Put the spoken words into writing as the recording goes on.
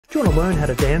Do you want to learn how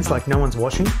to dance like no one's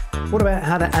watching? What about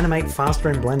how to animate faster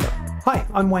in Blender? Hi,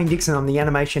 I'm Wayne Dixon. I'm the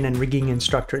animation and rigging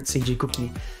instructor at CG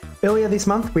Cookie. Earlier this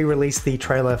month, we released the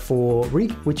trailer for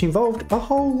Rig, which involved a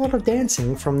whole lot of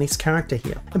dancing from this character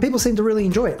here. And people seem to really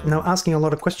enjoy it, and they were asking a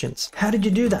lot of questions. How did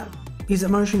you do that? Is it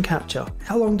motion capture?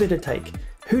 How long did it take?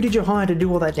 Who did you hire to do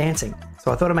all that dancing?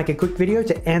 So I thought I'd make a quick video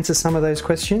to answer some of those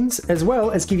questions, as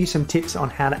well as give you some tips on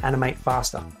how to animate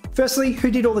faster. Firstly, who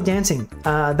did all the dancing?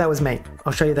 That was me.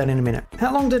 I'll show you that in a minute.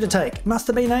 How long did it take? Must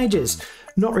have been ages.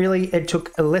 Not really, it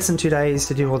took less than 2 days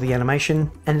to do all the animation,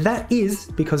 and that is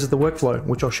because of the workflow,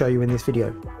 which I'll show you in this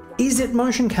video. Is it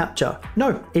motion capture?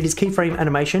 No, it is keyframe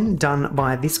animation done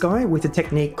by this guy with a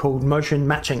technique called motion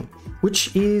matching,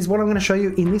 which is what I'm going to show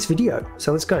you in this video.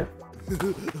 So let's go.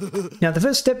 Now the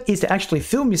first step is to actually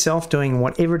film yourself doing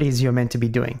whatever it is you're meant to be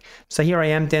doing. So here I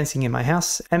am dancing in my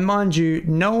house, and mind you,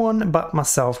 no one but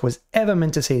myself was ever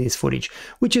meant to see this footage,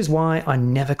 which is why I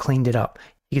never cleaned it up.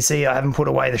 You can see I haven't put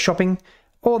away the shopping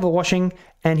or the washing,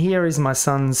 and here is my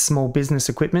son's small business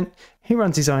equipment. He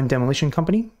runs his own demolition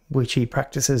company, which he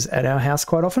practices at our house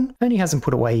quite often, and he hasn't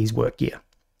put away his work gear.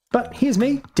 But here's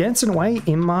me dancing away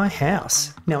in my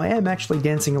house. Now I am actually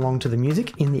dancing along to the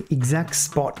music in the exact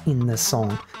spot in the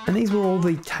song. And these were all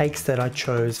the takes that I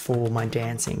chose for my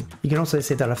dancing. You can also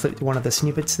see that I flipped one of the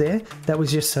snippets there. That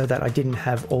was just so that I didn't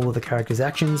have all of the characters'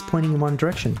 actions pointing in one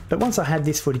direction. But once I had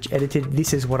this footage edited,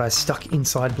 this is what I stuck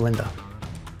inside Blender.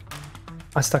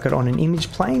 I stuck it on an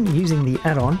image plane using the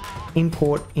add-on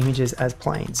Import Images as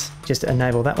Planes. Just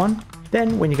enable that one.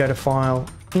 Then when you go to File,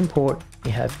 Import,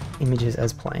 you have Images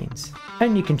as Planes.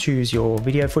 And you can choose your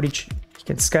video footage, you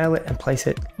can scale it and place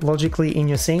it logically in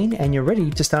your scene, and you're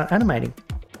ready to start animating.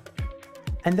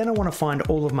 And then I want to find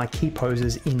all of my key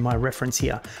poses in my reference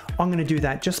here. I'm going to do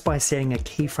that just by setting a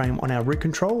keyframe on our root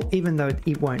control, even though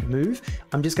it won't move.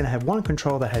 I'm just going to have one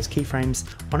control that has keyframes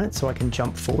on it so I can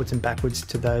jump forwards and backwards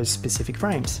to those specific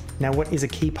frames. Now, what is a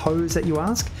key pose that you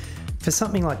ask? For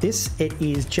something like this, it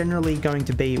is generally going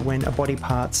to be when a body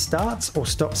part starts or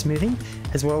stops moving,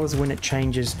 as well as when it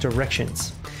changes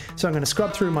directions. So I'm going to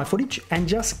scrub through my footage and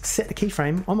just set the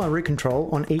keyframe on my root control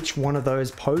on each one of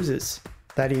those poses.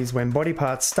 That is when body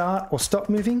parts start or stop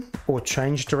moving or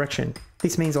change direction.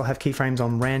 This means I'll have keyframes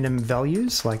on random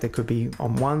values, like they could be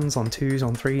on 1s, on 2s,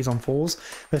 on 3s, on 4s.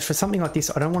 But for something like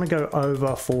this, I don't want to go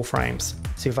over 4 frames.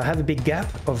 So if I have a big gap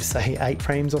of say 8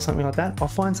 frames or something like that, I'll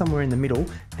find somewhere in the middle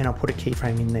and I'll put a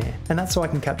keyframe in there. And that's so I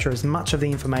can capture as much of the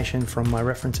information from my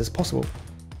reference as possible.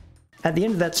 At the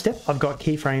end of that step, I've got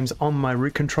keyframes on my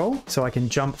root control, so I can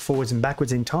jump forwards and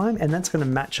backwards in time, and that's going to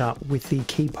match up with the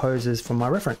key poses from my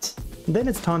reference. Then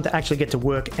it's time to actually get to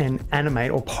work and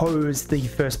animate or pose the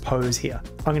first pose here.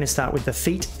 I'm going to start with the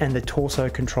feet and the torso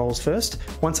controls first.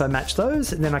 Once I match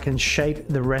those, then I can shape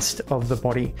the rest of the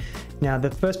body. Now the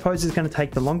first pose is going to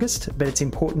take the longest, but it's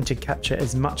important to capture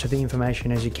as much of the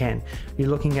information as you can. You're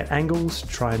looking at angles,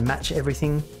 try and match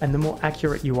everything, and the more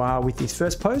accurate you are with this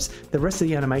first pose, the rest of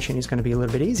the animation is going to be a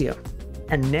little bit easier.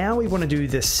 And now we want to do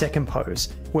the second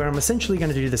pose, where I'm essentially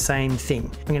going to do the same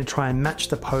thing. I'm going to try and match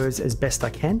the pose as best I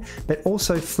can, but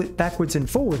also flip backwards and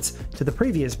forwards to the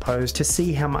previous pose to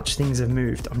see how much things have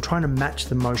moved. I'm trying to match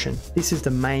the motion. This is the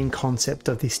main concept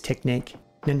of this technique.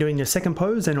 Now doing the second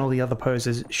pose and all the other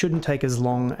poses shouldn't take as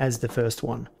long as the first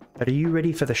one. But are you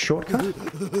ready for the shortcut?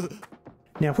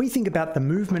 Now, if we think about the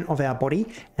movement of our body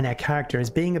and our character as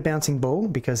being a bouncing ball,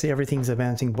 because everything's a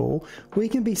bouncing ball, we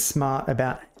can be smart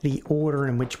about the order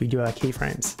in which we do our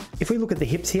keyframes. If we look at the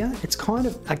hips here, it's kind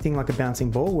of acting like a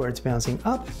bouncing ball where it's bouncing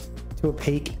up to a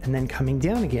peak and then coming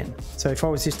down again. So if I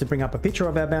was just to bring up a picture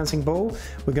of our bouncing ball,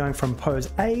 we're going from pose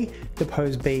A to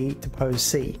pose B to pose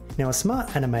C. Now a smart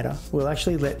animator will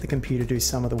actually let the computer do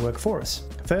some of the work for us.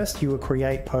 First you will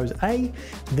create pose A,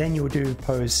 then you'll do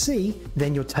pose C,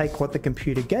 then you'll take what the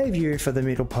computer gave you for the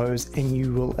middle pose and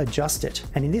you will adjust it.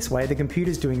 And in this way the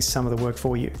computer's doing some of the work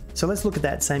for you. So let's look at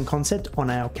that same concept on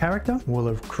our character. We'll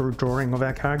have a crude drawing of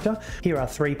our character. Here are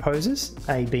 3 poses,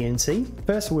 A, B and C.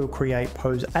 First we'll create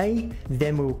pose A,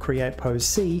 then we'll create pose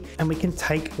C, and we can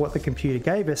take what the computer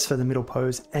gave us for the middle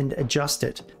pose and adjust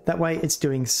it. That way it's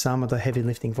doing some of the heavy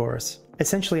lifting for us.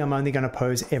 Essentially, I'm only going to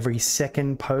pose every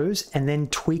second pose and then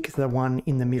tweak the one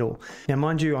in the middle. Now,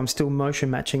 mind you, I'm still motion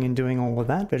matching and doing all of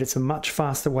that, but it's a much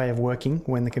faster way of working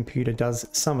when the computer does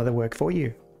some of the work for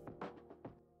you.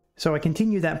 So I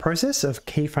continue that process of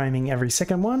keyframing every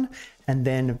second one, and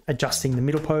then adjusting the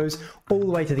middle pose all the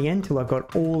way to the end till I've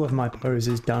got all of my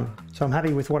poses done. So I'm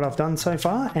happy with what I've done so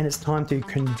far, and it's time to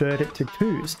convert it to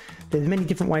twos. There's many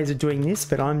different ways of doing this,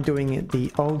 but I'm doing it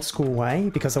the old school way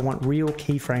because I want real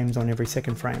keyframes on every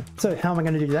second frame. So how am I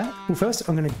going to do that? Well, first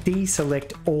I'm going to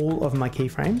deselect all of my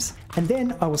keyframes, and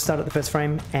then I will start at the first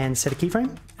frame and set a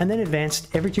keyframe, and then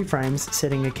advanced every 2 frames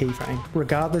setting a keyframe,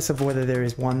 regardless of whether there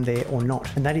is one there or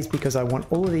not. And that is because I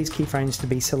want all of these keyframes to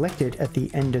be selected at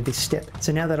the end of this step.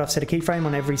 So now that I've set a keyframe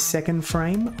on every second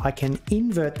frame, I can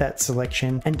invert that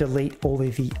selection and delete all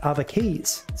of the other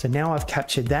keys. So now I've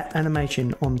captured that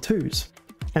animation on 2s.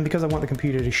 And because I want the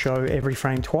computer to show every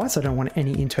frame twice, I don't want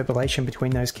any interpolation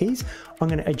between those keys, I'm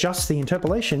going to adjust the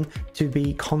interpolation to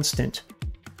be constant.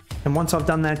 And once I've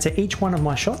done that to each one of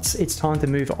my shots, it's time to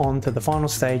move on to the final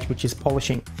stage, which is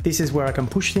polishing. This is where I can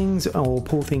push things or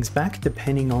pull things back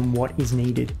depending on what is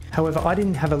needed. However, I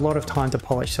didn't have a lot of time to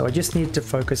polish, so I just needed to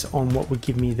focus on what would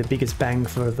give me the biggest bang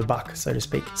for the buck, so to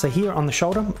speak. So here on the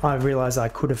shoulder, I realized I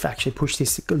could have actually pushed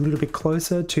this a little bit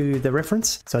closer to the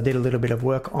reference. So I did a little bit of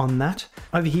work on that.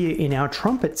 Over here in our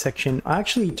trumpet section, I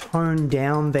actually toned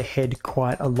down the head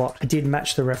quite a lot. I did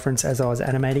match the reference as I was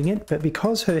animating it, but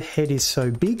because her head is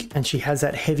so big and she has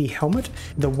that heavy helmet,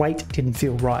 the weight didn't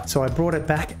feel right. So I brought it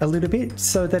back a little bit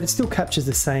so that it still captures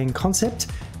the same concept,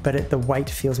 but the weight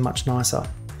feels much nicer.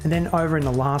 And then over in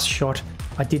the last shot,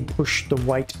 I did push the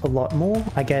weight a lot more.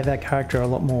 I gave that character a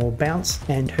lot more bounce,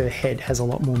 and her head has a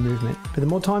lot more movement. But the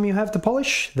more time you have to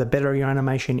polish, the better your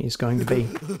animation is going to be.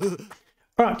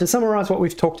 All right, to summarize what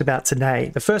we've talked about today,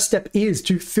 the first step is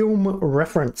to film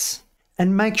reference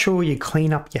and make sure you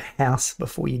clean up your house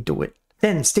before you do it.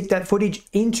 Then stick that footage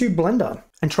into Blender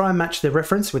and try and match the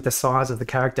reference with the size of the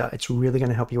character. It's really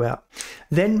going to help you out.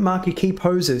 Then mark your key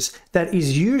poses. That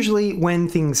is usually when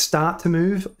things start to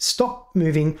move, stop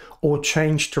moving, or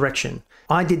change direction.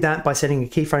 I did that by setting a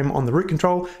keyframe on the root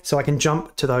control so I can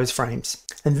jump to those frames.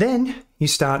 And then you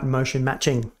start motion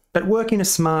matching, but work in a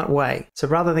smart way. So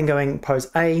rather than going pose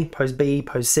A, pose B,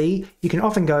 pose C, you can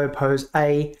often go pose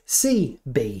A, C,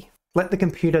 B. Let the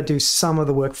computer do some of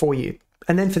the work for you.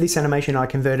 And then for this animation, I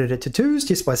converted it to 2s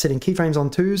just by setting keyframes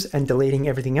on 2s and deleting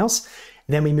everything else.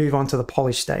 And then we move on to the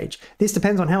polish stage. This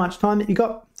depends on how much time that you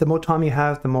got. The more time you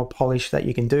have, the more polish that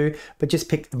you can do, but just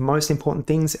pick the most important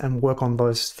things and work on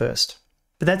those first.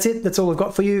 But that's it. That's all I've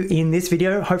got for you in this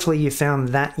video. Hopefully you found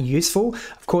that useful.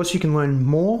 Of course, you can learn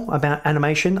more about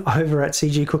animation over at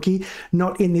CG Cookie,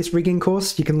 not in this rigging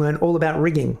course. You can learn all about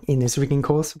rigging in this rigging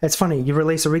course. It's funny, you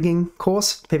release a rigging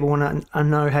course, people want to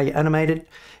know how you animate it.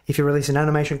 If you release an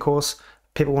animation course,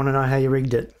 people want to know how you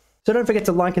rigged it. So don't forget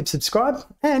to like and subscribe,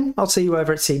 and I'll see you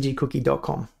over at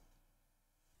cgcookie.com.